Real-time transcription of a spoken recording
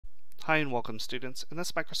Hi and welcome students. In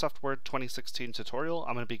this Microsoft Word 2016 tutorial,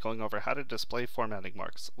 I'm going to be going over how to display formatting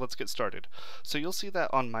marks. Let's get started. So you'll see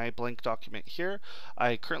that on my blank document here,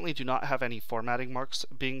 I currently do not have any formatting marks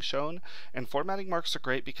being shown, and formatting marks are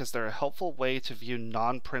great because they're a helpful way to view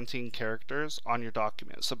non-printing characters on your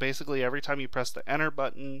document. So basically every time you press the enter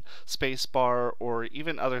button, space bar, or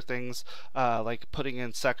even other things like putting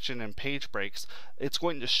in section and page breaks, it's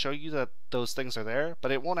going to show you that those things are there,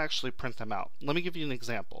 but it won't actually print them out. Let me give you an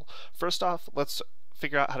example. First off, let's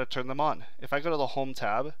figure out how to turn them on. If I go to the Home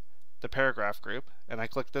tab, the paragraph group, and I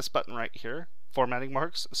click this button right here, formatting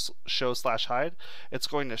marks, show/hide, it's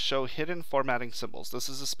going to show hidden formatting symbols. This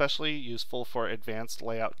is especially useful for advanced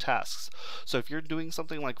layout tasks. So if you're doing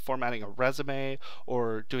something like formatting a resume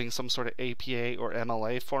or doing some sort of APA or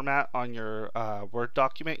MLA format on your Word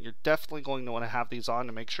document, you're definitely going to want to have these on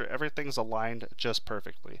to make sure everything's aligned just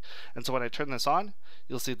perfectly. And so when I turn this on,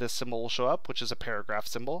 you'll see this symbol will show up, which is a paragraph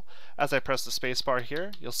symbol. As I press the space bar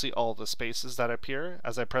here, you'll see all the spaces that appear.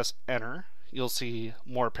 As I press enter, you'll see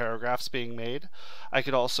more paragraphs being made. I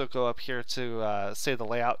could also go up here to say the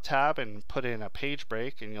layout tab and put in a page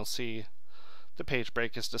break, and you'll see the page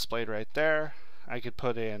break is displayed right there. I could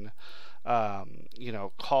put in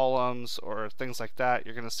columns or things like that.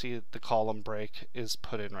 You're going to see the column break is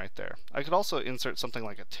put in right there. I could also insert something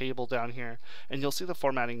like a table down here, and you'll see the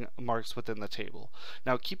formatting marks within the table.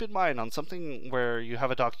 Now keep in mind, on something where you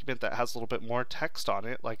have a document that has a little bit more text on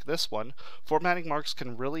it, like this one, formatting marks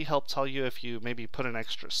can really help tell you if you maybe put an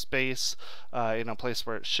extra space in a place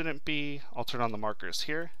where it shouldn't be. I'll turn on the markers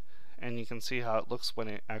here, and you can see how it looks when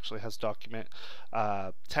it actually has document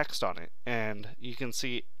text on it. And you can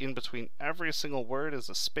see in between every single word is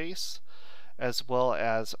a space, as well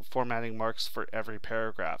as formatting marks for every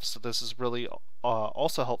paragraph. So this is really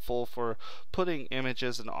also helpful for putting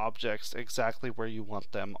images and objects exactly where you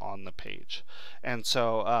want them on the page. And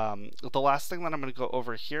so the last thing that I'm going to go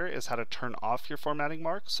over here is how to turn off your formatting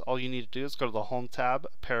marks. All you need to do is go to the Home tab,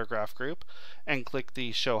 paragraph group, and click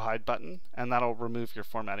the Show Hide button, and that'll remove your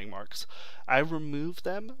formatting marks. I remove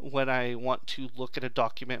them when I want to look at a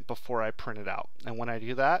document before I print it out. And when I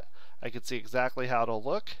do that, I can see exactly how it'll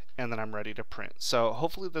look, and then I'm ready to print. So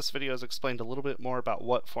hopefully this video has explained a little bit more about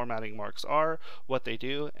what formatting marks are, what they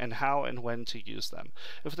do, and how and when to use them.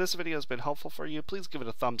 If this video has been helpful for you, please give it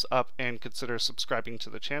a thumbs up and consider subscribing to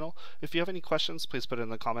the channel. If you have any questions, please put it in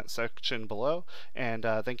the comment section below, and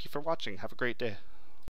thank you for watching. Have a great day.